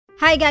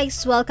Hi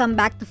guys, welcome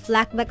back to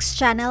FLACKBOX'S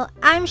channel.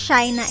 I'm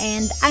Shaina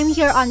and I'm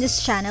here on this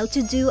channel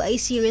to do a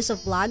series of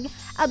vlog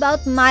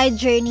about my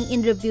journey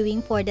in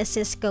reviewing for the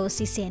Cisco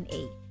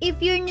CCNA.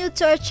 If you're new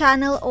to our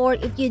channel or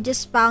if you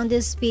just found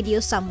this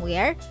video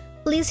somewhere,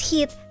 please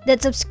hit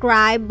that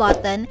subscribe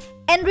button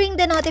and ring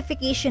the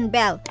notification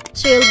bell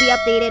so you'll be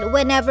updated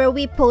whenever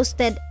we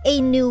posted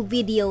a new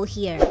video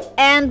here.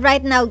 And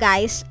right now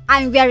guys,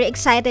 I'm very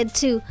excited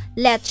to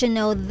let you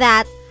know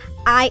that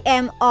I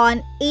am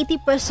on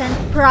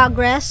 80%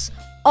 progress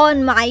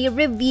on my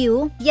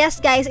review. Yes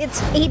guys,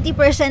 it's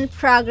 80%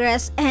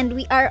 progress and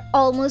we are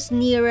almost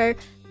nearer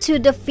to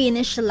the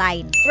finish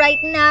line. Right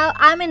now,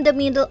 I'm in the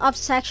middle of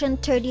section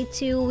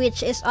 32,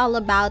 which is all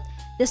about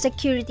the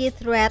security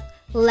threat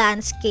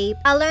landscape.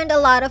 I learned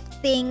a lot of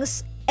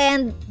things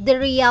and the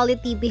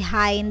reality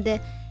behind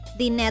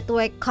the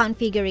network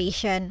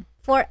configuration.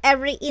 For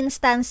every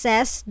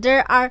instances,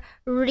 there are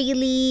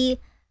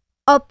really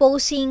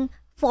opposing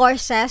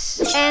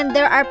forces and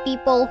there are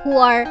people who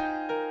are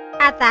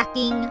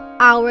attacking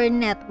our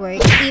network.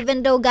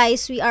 Even though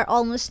guys, we are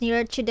almost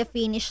nearer to the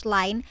finish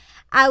line,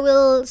 I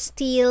will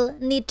still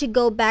need to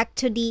go back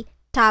to the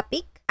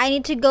topic. I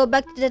need to go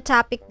back to the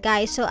topic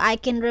guys so I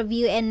can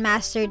review and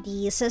master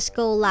the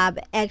Cisco Lab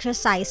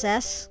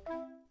Exercises.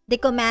 The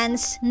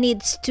commands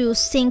needs to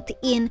sink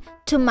in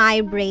to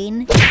my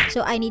brain,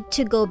 so I need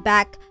to go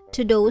back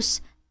to those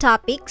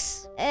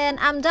topics. And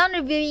I'm done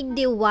reviewing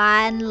the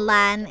WAN,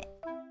 LAN,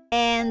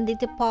 and the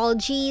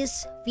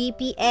topologies,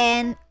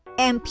 VPN,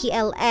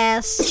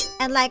 MPLS,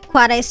 and like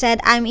what I said,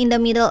 I'm in the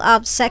middle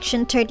of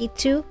section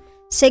 32,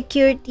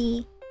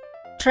 security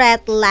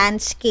threat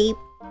landscape.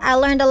 I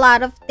learned a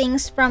lot of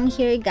things from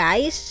here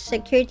guys.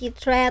 Security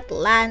threat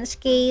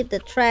landscape, the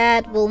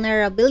threat,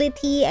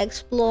 vulnerability,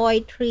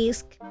 exploit,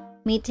 risk,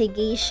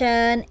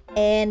 mitigation,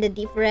 and the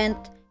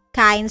different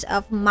kinds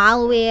of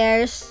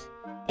malwares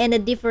and the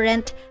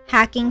different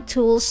hacking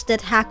tools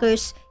that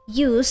hackers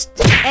used.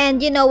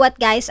 And you know what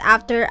guys,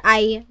 after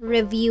I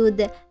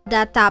reviewed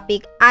that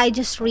topic, I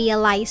just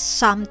realized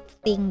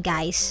something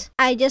guys.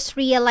 I just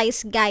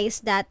realized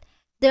guys that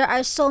there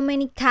are so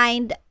many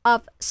kind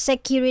of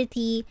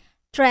security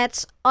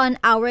threats on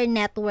our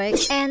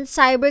network, and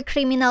cyber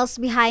criminals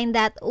behind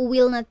that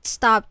will not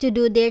stop to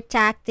do their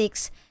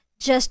tactics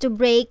just to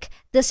break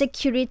the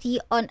security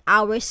on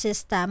our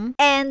system.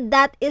 And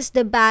that is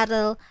the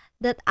battle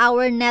that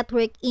our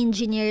network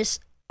engineers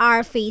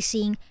are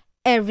facing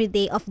every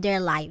day of their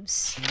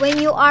lives. When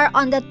you are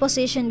on that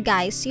position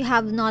guys, you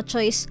have no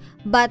choice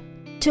but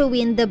to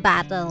win the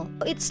battle.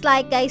 It's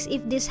like guys,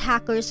 if these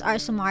hackers are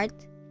smart,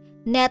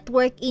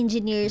 network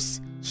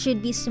engineers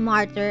should be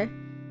smarter,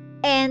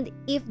 and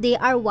if they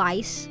are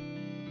wise,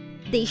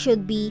 they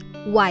should be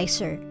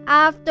wiser.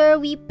 After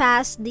we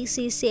pass the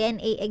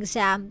CCNA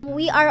exam,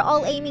 we are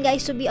all aiming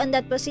guys to be on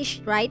that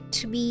position, right?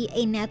 To be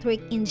a network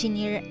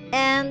engineer.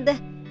 And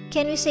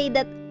can we say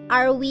that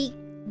are we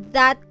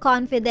that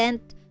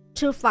confident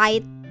to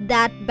fight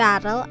that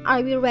battle?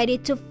 Are we ready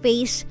to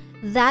face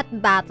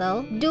that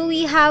battle? Do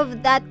we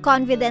have that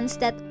confidence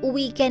that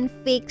we can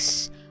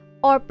fix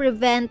or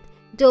prevent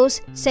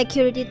those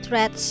security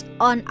threats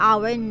on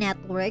our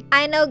network?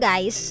 I know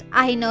guys,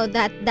 I know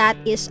that that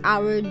is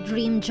our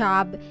dream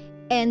job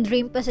and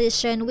dream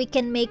position. We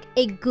can make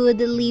a good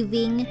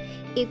living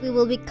if we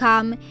will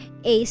become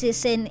a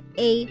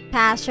CCNA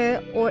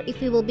passer or if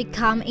we will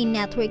become a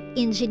network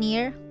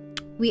engineer.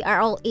 We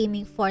are all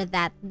aiming for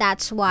that.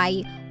 That's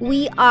why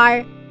we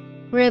are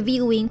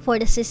reviewing for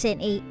the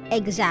CCNA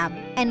exam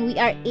and we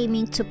are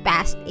aiming to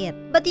pass it.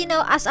 But you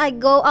know, as I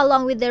go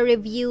along with the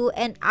review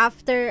and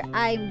after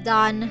I'm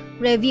done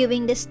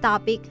reviewing this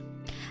topic,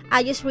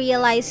 I just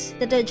realized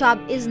that the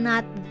job is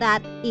not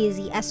that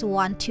easy as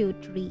 1, 2,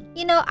 3.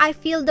 You know, I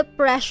feel the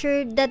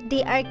pressure that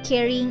they are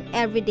carrying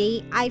every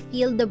day. I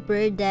feel the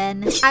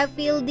burden. I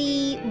feel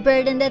the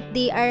burden that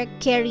they are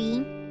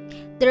carrying,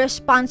 the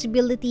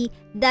responsibility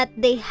that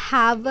they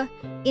have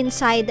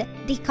inside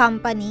the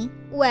company.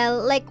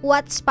 Well, like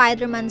what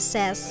Spider-Man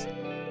says,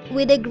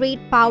 with a great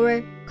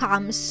power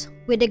comes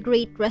with a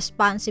great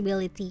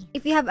responsibility.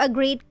 If you have a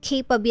great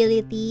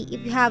capability,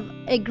 if you have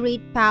a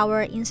great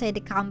power inside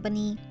the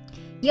company,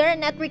 you're a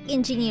network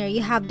engineer,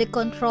 you have the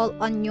control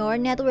on your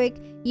network,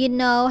 you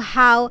know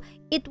how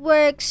it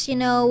works, you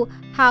know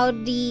how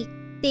the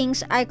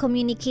things are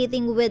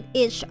communicating with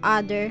each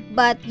other,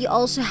 but you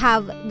also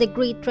have the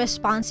great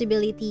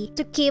responsibility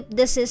to keep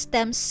the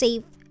system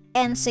safe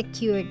and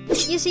secured.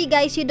 You see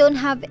guys, you don't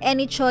have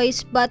any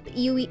choice but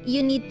you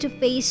need to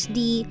face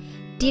the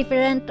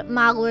different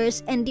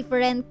malwares and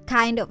different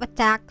kind of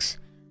attacks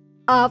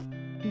of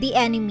the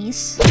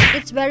enemies.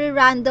 It's very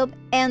random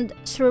and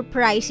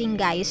surprising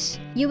guys.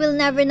 You will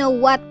never know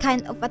what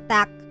kind of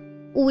attack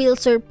will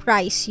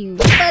surprise you,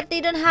 but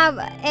they don't have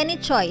any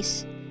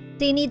choice.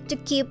 They need to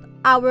keep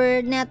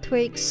our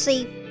network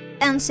safe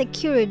and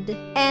secured,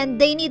 and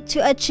they need to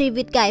achieve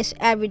it guys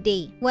every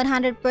day.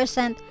 100%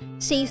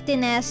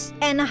 safetyness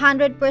and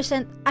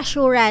 100%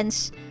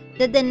 assurance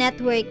that the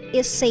network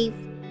is safe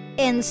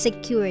and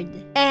secured.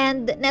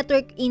 And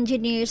network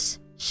engineers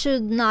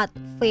should not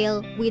fail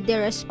with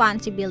their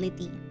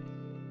responsibility,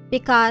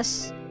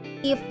 because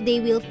if they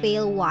will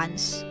fail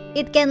once,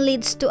 it can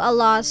lead to a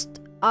loss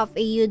of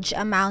a huge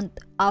amount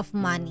of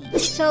money.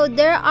 So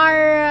there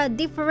are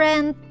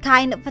different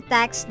kind of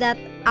attacks that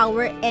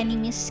our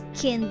enemies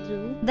can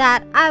do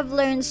that I've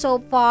learned so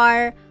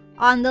far.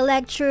 On the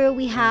lecture,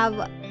 we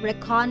have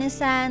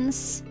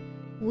reconnaissance,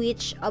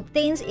 which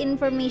obtains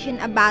information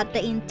about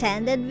the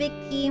intended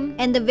victim,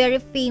 and the very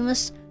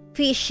famous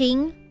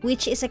phishing,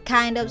 which is a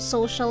kind of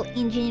social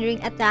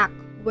engineering attack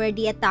where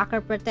the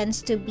attacker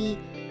pretends to be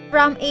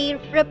from a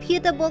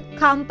reputable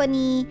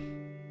company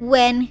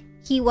when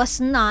he was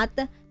not,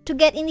 to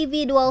get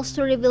individuals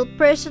to reveal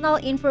personal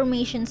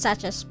information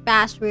such as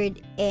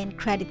password and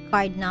credit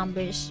card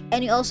numbers.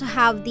 And you also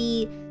have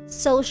the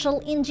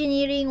social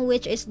engineering,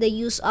 which is the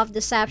use of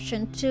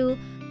deception to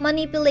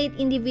manipulate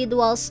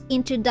individuals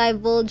into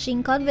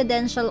divulging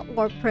confidential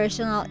or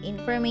personal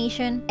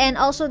information. And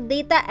also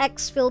data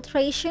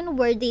exfiltration,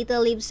 where data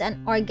leaves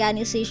an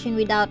organization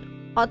without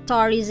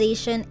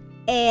authorization,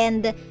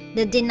 and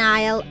the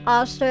denial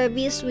of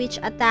service, which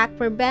attack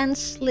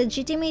prevents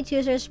legitimate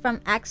users from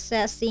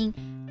accessing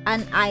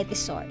an IT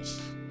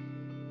source.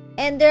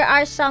 And there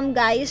are some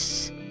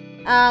guys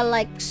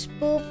like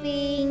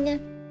spoofing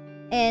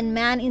and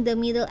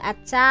man-in-the-middle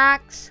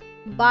attacks,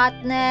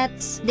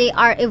 botnets. They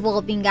are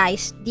evolving,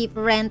 guys.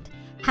 Different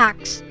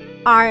hacks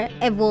are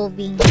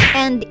evolving,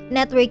 and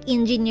network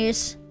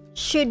engineers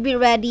should be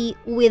ready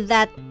with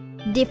that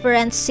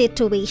different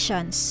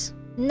situations.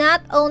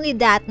 Not only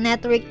that,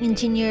 network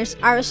engineers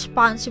are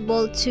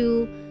responsible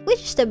to,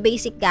 which is the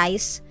basic,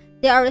 guys,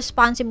 they are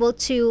responsible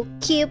to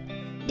keep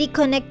the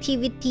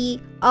connectivity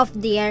of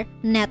their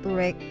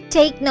network.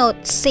 Take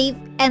note, safe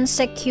and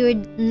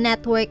secured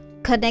network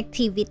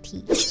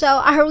connectivity. So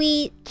are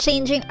we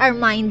changing our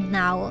mind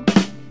now?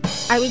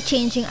 Are we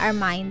changing our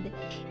mind?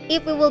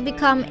 If we will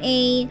become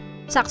a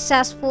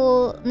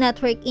successful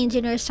network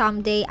engineer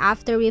someday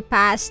after we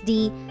pass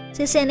the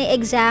CCNA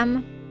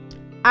exam,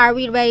 are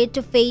we ready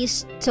to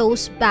face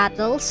those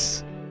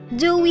battles?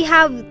 Do we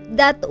have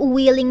that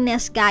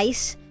willingness,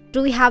 guys?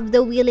 Do we have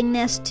the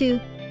willingness to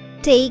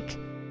take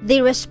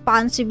the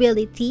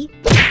responsibility?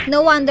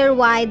 No wonder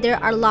why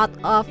there are a lot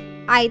of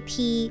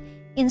IT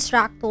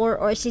instructor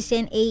or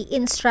CCNA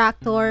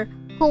instructor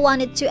who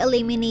wanted to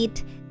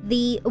eliminate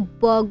the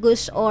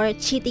bogus or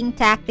cheating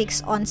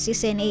tactics on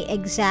CCNA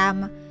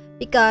exam,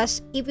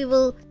 because if we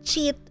will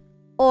cheat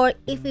or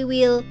if we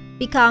will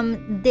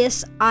become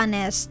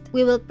dishonest,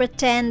 we will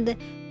pretend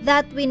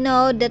that we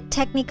know the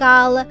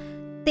technical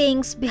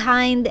things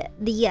behind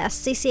the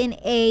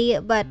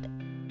CCNA, but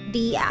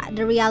the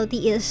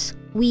reality is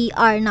we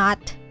are not.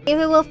 If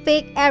we will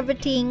fake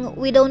everything,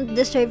 we don't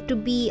deserve to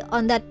be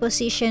on that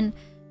position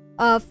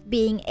of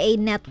being a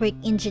network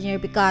engineer,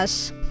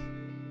 because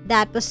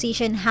that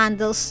position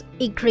handles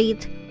a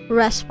great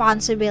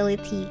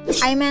responsibility.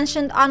 I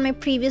mentioned on my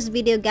previous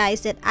video,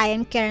 guys, that I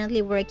am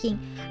currently working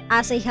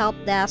as a help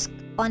desk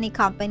on a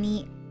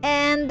company,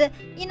 and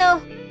you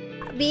know,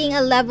 being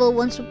a level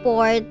 1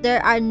 support,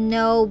 there are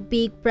no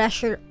big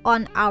pressure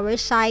on our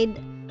side.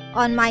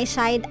 On my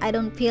side, I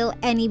don't feel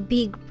any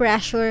big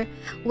pressure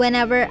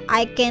whenever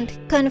I can't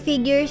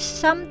configure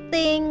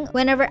something,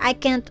 whenever I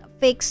can't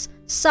fix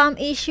some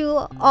issue.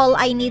 All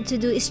I need to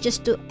do is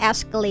just to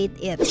escalate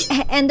it,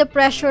 and the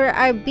pressure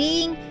are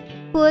being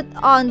put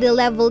on the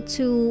level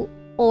 2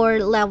 or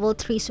level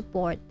 3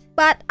 support.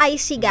 But I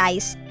see,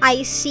 guys,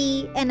 I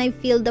see and I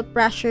feel the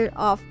pressure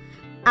of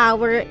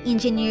our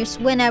engineers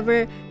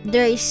whenever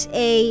there is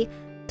a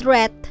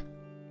threat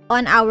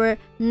on our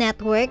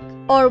network,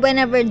 or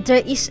whenever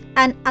there is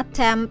an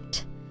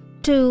attempt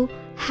to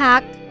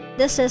hack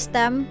the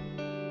system.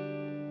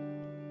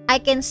 I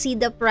can see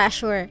the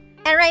pressure.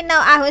 And right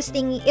now I was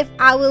thinking, if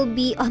I will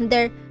be on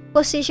their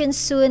position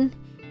soon,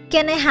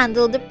 can I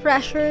handle the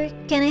pressure?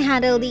 Can I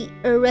handle the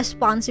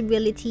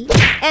responsibility?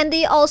 And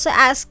they also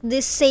ask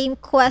this same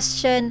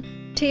question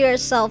to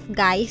yourself,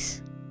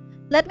 guys.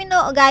 Let me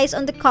know, guys,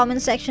 on the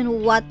comment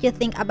section what you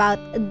think about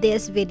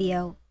this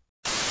video.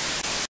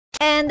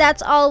 And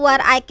that's all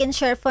what I can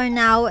share for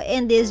now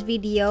in this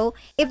video.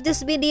 If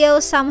this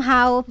video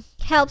somehow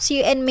helps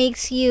you and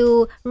makes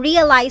you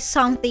realize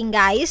something,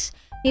 guys,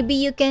 maybe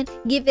you can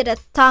give it a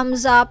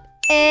thumbs up.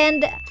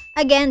 And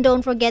again,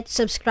 don't forget to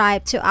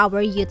subscribe to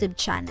our YouTube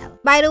channel.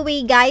 By the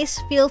way, guys,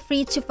 feel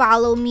free to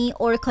follow me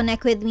or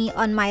connect with me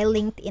on my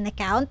LinkedIn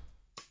account.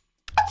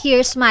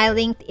 Here's my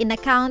LinkedIn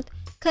account.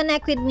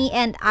 Connect with me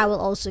and I will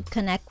also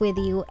connect with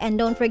you. And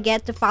don't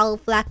forget to follow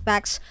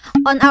FLACKBOX'S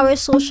on our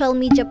social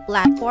media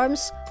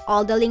platforms.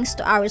 All the links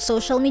to our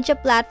social media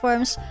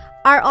platforms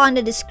are on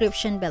the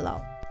description below.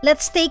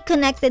 Let's stay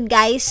connected,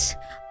 guys,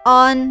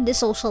 on the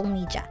social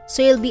media,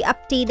 so you'll be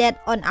updated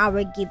on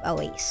our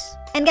giveaways.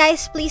 And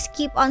guys, please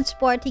keep on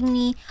supporting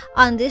me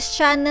on this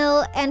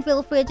channel, and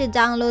feel free to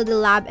download the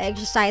lab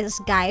exercises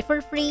guide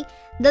for free.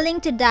 The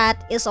link to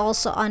that is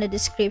also on the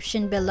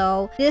description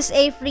below. This is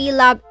a free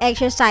lab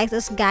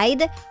exercises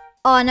guide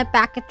on a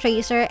packet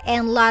tracer,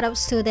 and a lot of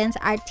students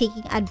are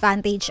taking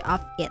advantage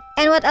of it.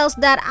 And what else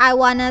that I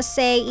wanna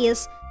say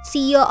is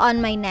see you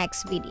on my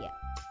next video.